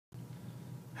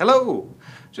Hello!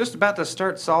 Just about to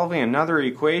start solving another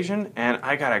equation, and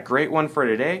I got a great one for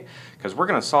today because we're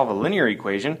going to solve a linear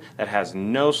equation that has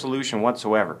no solution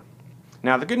whatsoever.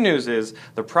 Now the good news is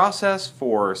the process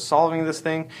for solving this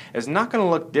thing is not going to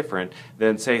look different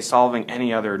than, say, solving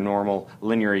any other normal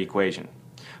linear equation.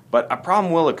 But a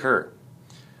problem will occur.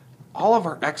 All of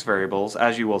our x variables,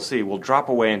 as you will see, will drop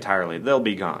away entirely. They'll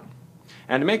be gone.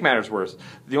 And to make matters worse,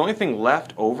 the only thing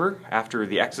left over after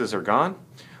the x's are gone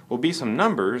will be some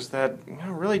numbers that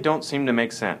really don't seem to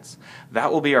make sense.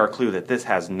 That will be our clue that this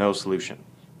has no solution.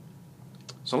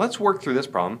 So let's work through this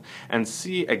problem and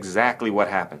see exactly what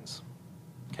happens.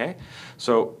 Okay?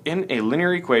 So in a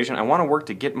linear equation, I want to work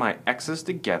to get my x's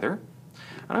together.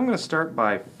 And I'm going to start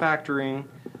by factoring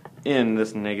in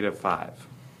this negative 5.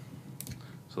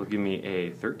 So it'll give me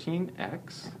a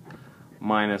 13x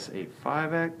minus a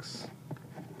 5x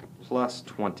plus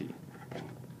 20.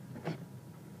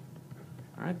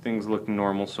 Alright, things look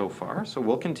normal so far, so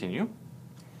we'll continue.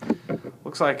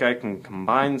 Looks like I can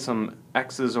combine some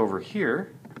x's over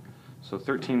here. So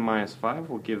 13 minus 5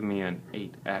 will give me an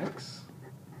 8x.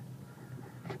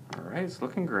 Alright, it's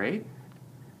looking great.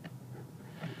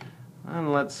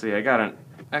 And let's see, I got an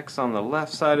x on the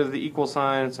left side of the equal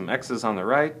sign, some x's on the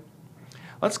right.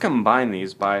 Let's combine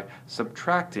these by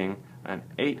subtracting an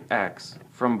 8x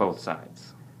from both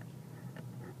sides.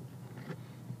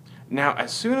 Now,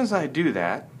 as soon as I do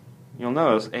that, you'll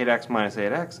notice 8x minus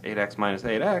 8x, 8x minus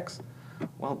 8x,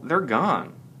 well, they're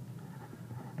gone.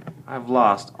 I've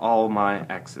lost all my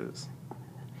x's.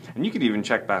 And you could even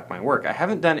check back my work. I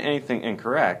haven't done anything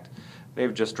incorrect.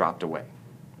 They've just dropped away.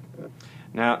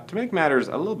 Now, to make matters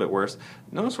a little bit worse,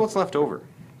 notice what's left over.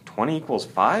 20 equals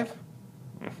 5?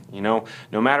 You know,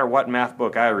 no matter what math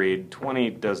book I read, 20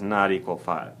 does not equal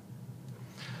 5.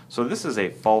 So this is a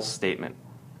false statement.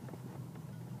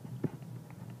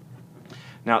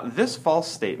 Now, this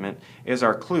false statement is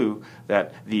our clue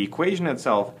that the equation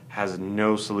itself has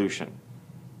no solution.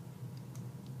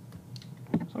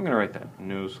 So I'm going to write that,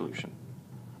 no solution.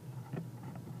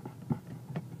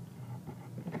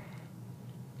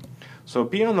 So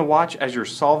be on the watch as you're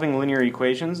solving linear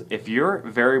equations. If your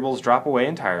variables drop away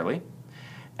entirely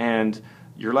and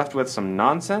you're left with some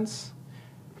nonsense,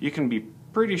 you can be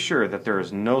pretty sure that there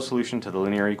is no solution to the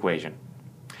linear equation.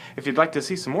 If you'd like to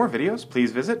see some more videos,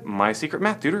 please visit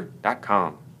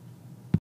mysecretmathtutor.com.